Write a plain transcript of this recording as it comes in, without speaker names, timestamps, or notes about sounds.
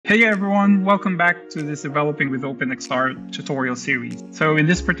Hey everyone, welcome back to this Developing with OpenXR tutorial series. So in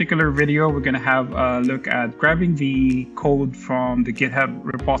this particular video, we're going to have a look at grabbing the code from the GitHub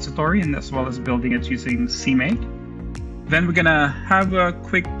repository and as well as building it using CMake. Then we're going to have a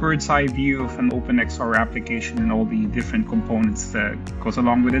quick bird's eye view of an OpenXR application and all the different components that goes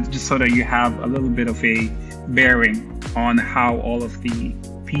along with it, just so that you have a little bit of a bearing on how all of the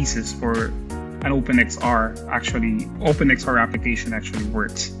pieces for an OpenXR application actually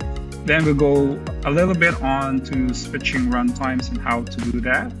works. Then we'll go a little bit on to switching runtimes and how to do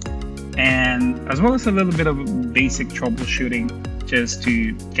that, and as well as a little bit of basic troubleshooting just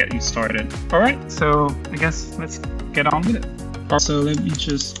to get you started. All right, so I guess let's get on with it. So let me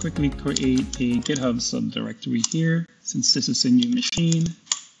just quickly create a GitHub subdirectory here, since this is a new machine,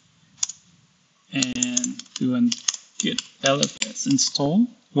 and do a git lfs install.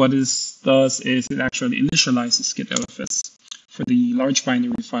 What this does is it actually initializes git lfs for the large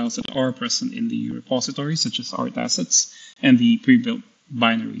binary files that are present in the repository, such as art assets and the pre-built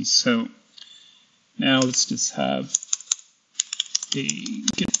binaries. So now let's just have a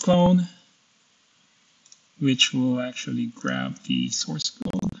git clone, which will actually grab the source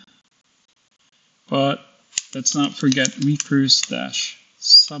code. But let's not forget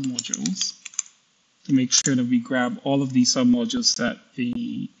recurse-submodules to make sure that we grab all of the submodules that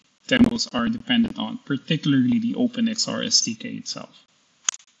the demos are dependent on, particularly the OpenXR SDK itself.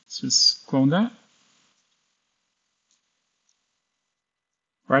 Let's just clone that.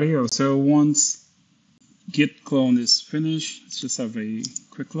 Rightio, so once git clone is finished, let's just have a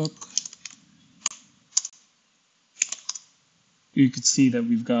quick look. You can see that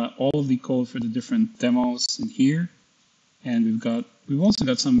we've got all of the code for the different demos in here, and we've also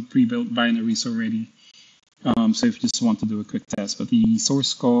got some pre-built binaries already. So if you just want to do a quick test, but the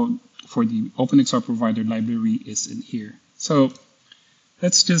source code for the OpenXR provider library is in here. So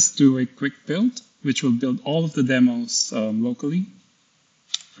let's just do a quick build, which will build all of the demos locally.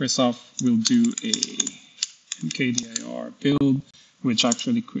 First off, we'll do a mkdir build, which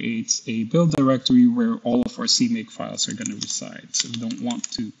actually creates a build directory where all of our CMake files are going to reside. So we don't want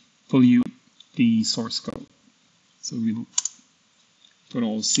to pollute the source code. So we'll put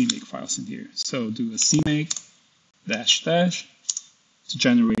all CMake files in here. So do a CMake -- to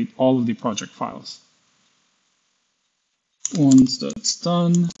generate all of the project files. Once that's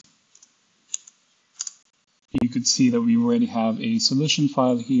done, you could see that we already have a solution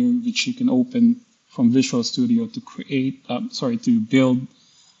file here, which you can open from Visual Studio to to build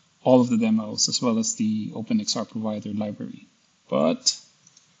all of the demos as well as the OpenXR provider library. But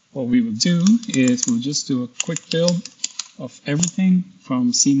what we will do is we'll just do a quick build of everything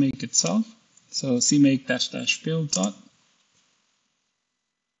from CMake itself. So CMake -- build dot.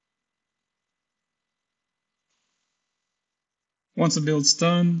 Once the build's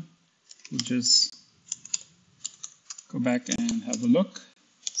done, we'll just go back and have a look.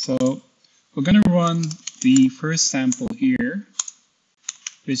 So we're going to run the first sample here,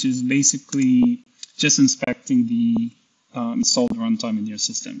 which is basically just inspecting the installed runtime in your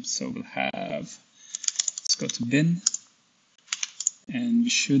system. So we'll have, let's go to bin, and we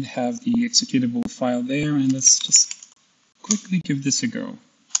should have the executable file there, and let's just quickly give this a go.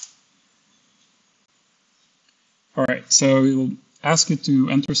 All right, so it will ask you to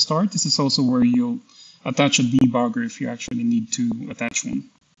enter start. This is also where you'll attach a debugger if you actually need to attach one.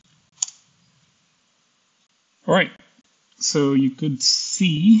 All right, so you could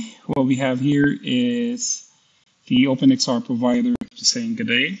see what we have here is the OpenXR provider just saying good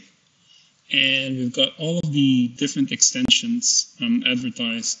day. And we've got all of the different extensions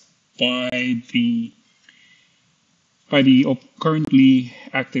advertised by the currently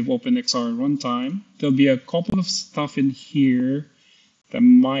active OpenXR runtime. There'll be a couple of stuff in here that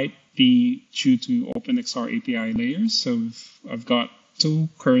might be due to OpenXR API layers. So I've got 2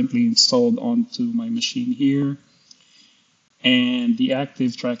 currently installed onto my machine here. And the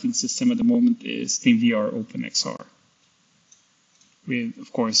active tracking system at the moment is SteamVR OpenXR, with,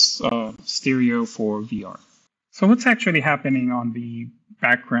 of course, stereo for VR. So what's actually happening on the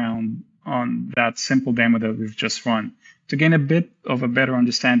background on that simple demo that we've just run? To gain a bit of a better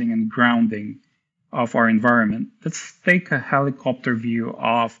understanding and grounding of our environment, let's take a helicopter view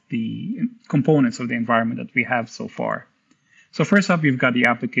of the components of the environment that we have so far. So first up, we've got the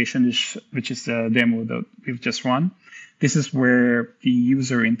application, which is the demo that we've just run. This is where the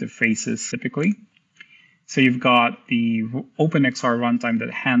user interfaces typically. So you've got the OpenXR runtime that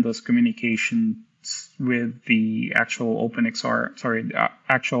handles communications with the actual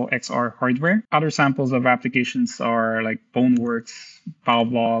actual XR hardware. Other samples of applications are like Boneworks,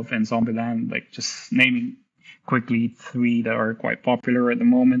 Pavlov, and Zombieland, like just naming quickly three that are quite popular at the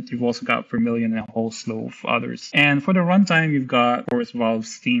moment. You've also got Vermilion and a whole slew of others. And for the runtime, you've got, of course,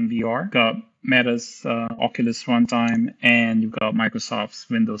 Valve's SteamVR, got Meta's Oculus runtime, and you've got Microsoft's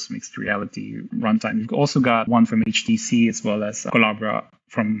Windows Mixed Reality runtime. You've also got one from HTC as well as Collabra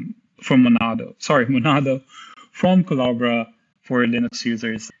from Monado. Sorry, Monado from Collabra for Linux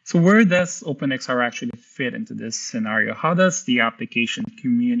users. So where does OpenXR actually fit into this scenario? How does the application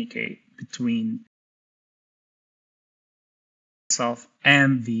communicate between itself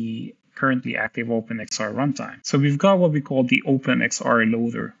and the currently active OpenXR runtime? So we've got what we call the OpenXR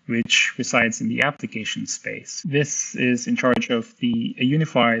loader, which resides in the application space. This is in charge of a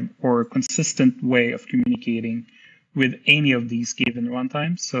unified or consistent way of communicating with any of these given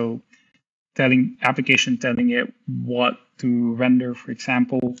runtimes. So application telling it what to render, for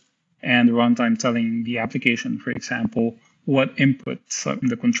example, and the runtime telling the application, for example, what inputs from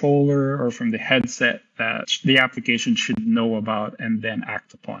the controller or from the headset that the application should know about and then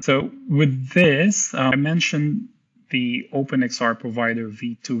act upon. So with this, I mentioned the OpenXR provider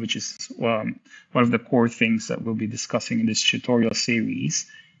v2, which is one of the core things that we'll be discussing in this tutorial series.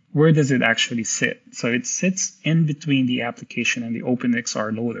 Where does it actually sit? So it sits in between the application and the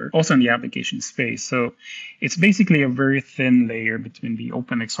OpenXR loader, also in the application space. So it's basically a very thin layer between the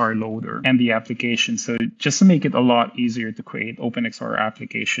OpenXR loader and the application. So just to make it a lot easier to create OpenXR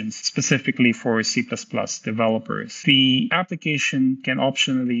applications, specifically for C++ developers, the application can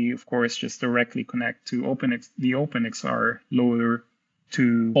optionally, of course, just directly connect to the OpenXR loader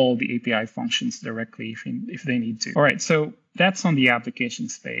to call the API functions directly if they need to. All right, so that's on the application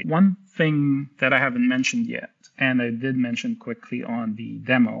space. One thing that I haven't mentioned yet, and I did mention quickly on the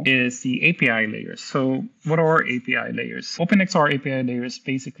demo, is the API layers. So what are API layers? OpenXR API layers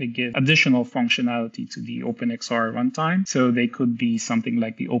basically give additional functionality to the OpenXR runtime. So they could be something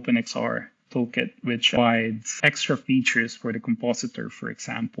like the OpenXR toolkit, which provides extra features for the compositor, for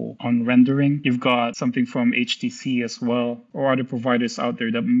example, on rendering. You've got something from HTC as well, or other providers out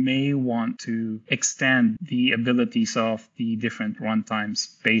there that may want to extend the abilities of the different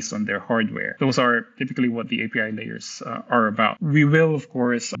runtimes based on their hardware. Those are typically what the API layers are about. We will, of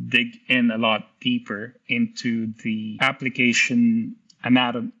course, dig in a lot deeper into the application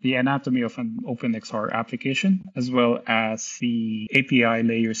the anatomy of an OpenXR application, as well as the API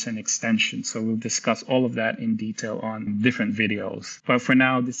layers and extensions. So we'll discuss all of that in detail on different videos. But for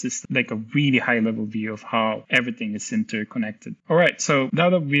now, this is like a really high-level view of how everything is interconnected. All right, so now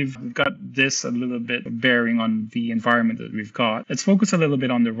that we've got this a little bit bearing on the environment that we've got, let's focus a little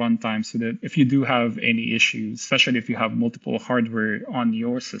bit on the runtime so that if you do have any issues, especially if you have multiple hardware on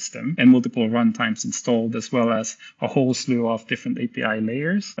your system and multiple runtimes installed, as well as a whole slew of different API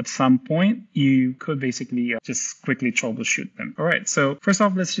layers, at some point you could basically just quickly troubleshoot them. All right, so first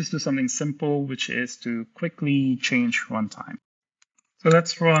off, let's just do something simple, which is to quickly change runtime. So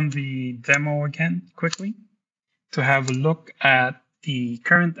let's run the demo again quickly to have a look at the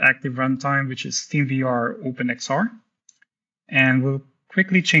current active runtime, which is SteamVR OpenXR, and we'll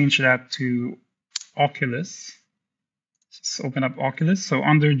quickly change that to Oculus. Just open up Oculus. So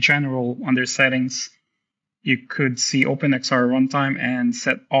under General, under Settings, you could see OpenXR runtime and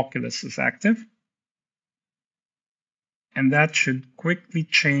set Oculus as active. And that should quickly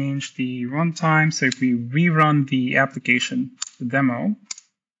change the runtime. So if we rerun the application, the demo,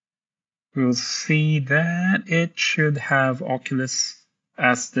 we'll see that it should have Oculus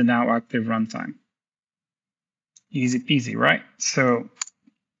as the now active runtime. Easy peasy, right? So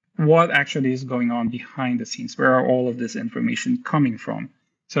what actually is going on behind the scenes? Where are all of this information coming from?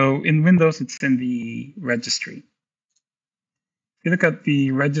 So in Windows, it's in the registry. If you look at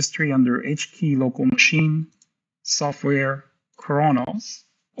the registry under HKey local machine, software, Chronos,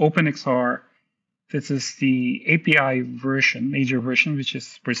 OpenXR, this is the API version, major version, which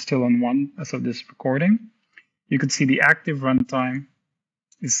is we're still on 1 as of this recording. You could see the active runtime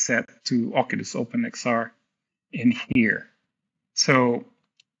is set to Oculus OpenXR in here. So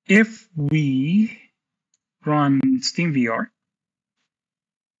if we run SteamVR,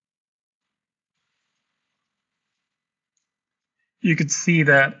 you could see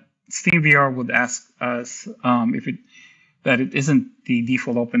that SteamVR would ask us that it isn't the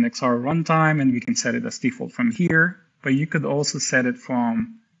default OpenXR runtime, and we can set it as default from here. But you could also set it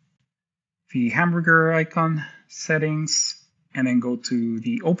from the hamburger icon settings, and then go to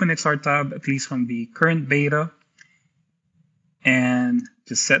the OpenXR tab, at least from the current beta, and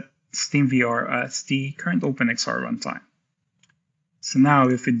just set SteamVR as the current OpenXR runtime. So now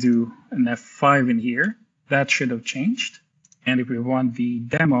if we do an F5 in here, that should have changed. And if we run the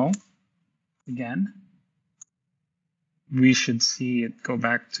demo again, we should see it go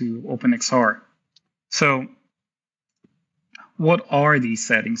back to OpenXR. So what are these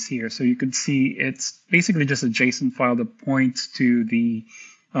settings here? So you could see it's basically just a JSON file that points to the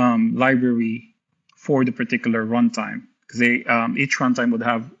library for the particular runtime. Because each runtime would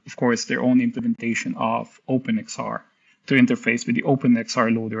have, of course, their own implementation of OpenXR to interface with the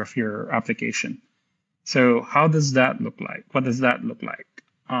OpenXR loader of your application. So how does that look like? What does that look like?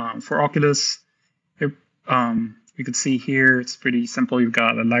 For Oculus, we could see here, it's pretty simple. You've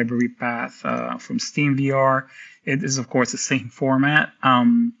got a library path from SteamVR. It is, of course, the same format.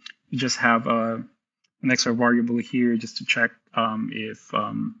 You just have an extra variable here just to check if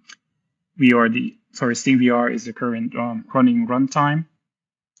SteamVR is the current running runtime.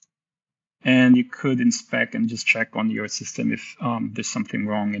 And you could inspect and just check on your system if there's something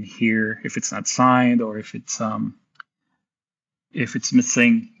wrong in here, if it's not signed or if it's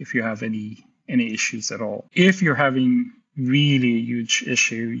missing, if you have any issues at all. If you're having really a huge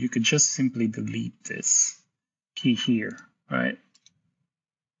issue, you could just simply delete this key here, right?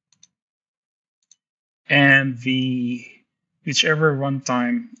 And whichever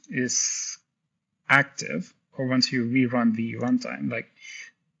runtime is active, or once you rerun the runtime, like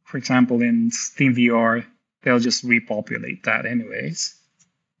for example in SteamVR, they'll just repopulate that anyways.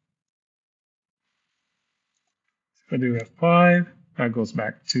 If I do F5, that goes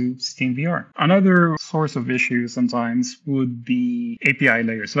back to SteamVR. Another source of issues sometimes would be API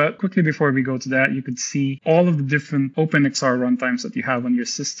layers. But quickly before we go to that, you could see all of the different OpenXR runtimes that you have on your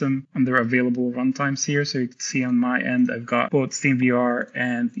system and their available runtimes here. So you can see on my end, I've got both SteamVR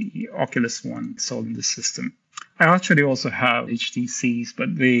and the Oculus one installed in the system. I actually also have HTCs,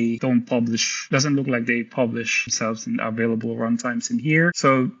 but they don't publish, doesn't look like they publish themselves in available runtimes in here.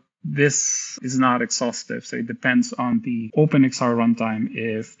 So this is not exhaustive, so it depends on the OpenXR runtime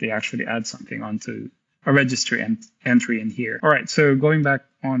if they actually add something onto a registry entry in here. All right, so going back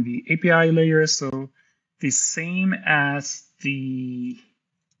on the API layer, so the same as the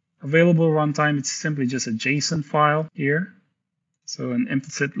available runtime, it's simply just a JSON file here. So an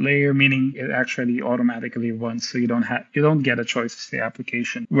implicit layer, meaning it actually automatically runs, so you don't get a choice as the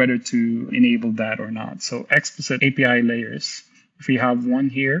application whether to enable that or not. So explicit API layers. If you have one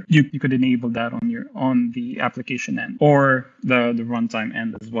here, you could enable that on the application end or the runtime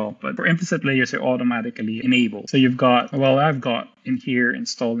end as well. But for implicit layers, they're automatically enabled. So you've got, well, I've got in here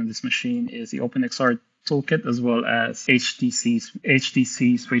installed in this machine is the OpenXR toolkit as well as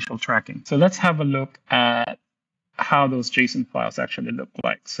HTC's facial tracking. So let's have a look at how those JSON files actually look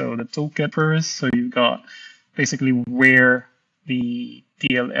like. So the toolkit first, so you've got basically where the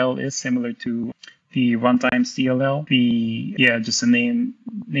DLL is similar to the runtimes DLL, just the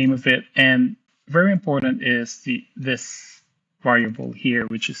name of it. And very important is this variable here,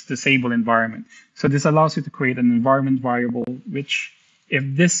 which is disable environment. So this allows you to create an environment variable, which if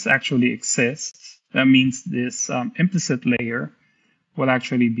this actually exists, that means this implicit layer will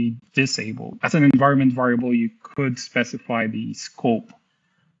actually be disabled. As an environment variable, you could specify the scope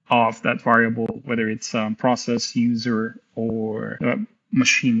of that variable, whether it's process, user, or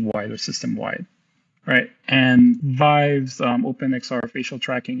machine-wide or system-wide. Right, and Vive's OpenXR facial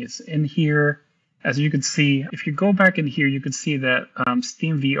tracking is in here. As you can see, if you go back in here, you can see that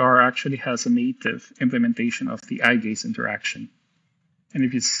SteamVR actually has a native implementation of the eye gaze interaction. And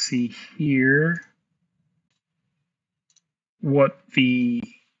if you see here, what the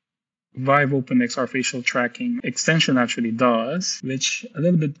Vive OpenXR facial tracking extension actually does, which a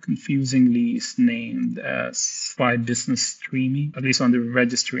little bit confusingly is named as Vive Business Streaming, at least on the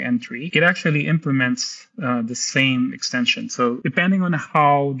registry entry. It actually implements the same extension. So depending on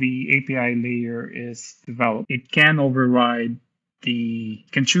how the API layer is developed, it can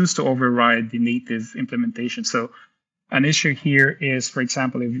choose to override the native implementation. So an issue here is, for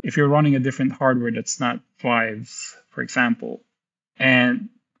example, if you're running a different hardware that's not Vive's, for example, and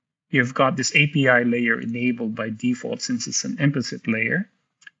you've got this API layer enabled by default since it's an implicit layer,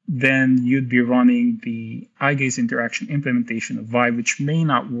 then you'd be running the eye gaze interaction implementation of Vive, which may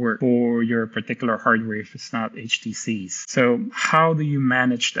not work for your particular hardware if it's not HTC's. So how do you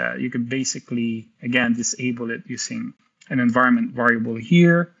manage that? You can basically, again, disable it using an environment variable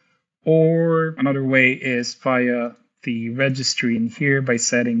here, or another way is via the registry in here by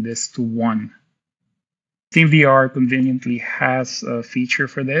setting this to 1. SteamVR conveniently has a feature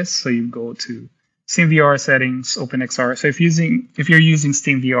for this. So you go to SteamVR settings, OpenXR. So if you're using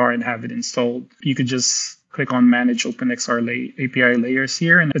SteamVR and have it installed, you could just click on Manage OpenXR API layers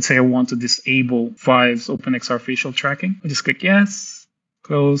here. And let's say I want to disable Vive's OpenXR facial tracking. I just click Yes,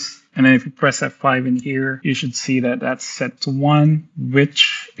 close. And then if you press F5 in here, you should see that that's set to 1,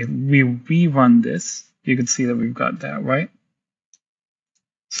 which if we rerun this, you can see that we've got that, right?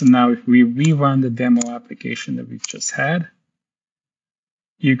 So now if we rerun the demo application that we've just had,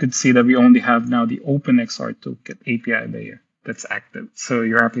 you could see that we only have now the OpenXR toolkit API layer that's active. So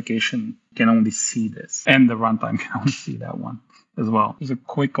your application can only see this, and the runtime can only see that one as well. There's a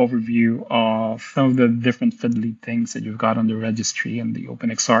quick overview of some of the different fiddly things that you've got on the registry and the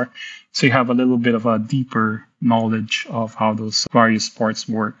OpenXR. So you have a little bit of a deeper knowledge of how those various parts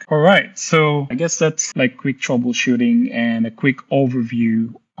work. All right, so I guess that's like quick troubleshooting and a quick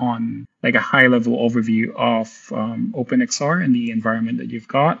overview on like a high level overview of OpenXR and the environment that you've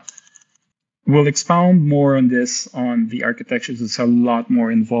got. We'll expound more on this on the architectures. It's a lot more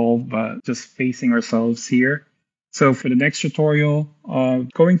involved, but just facing ourselves here. So for the next tutorial,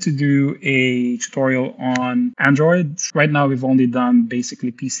 going to do a tutorial on Android. Right now, we've only done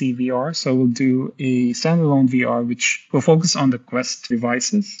basically PC VR. So we'll do a standalone VR, which will focus on the Quest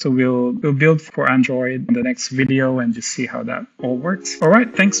devices. So we'll build for Android in the next video and just see how that all works. All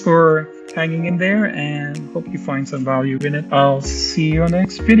right, thanks for hanging in there and hope you find some value in it. I'll see you on the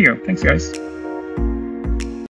next video. Thanks, guys.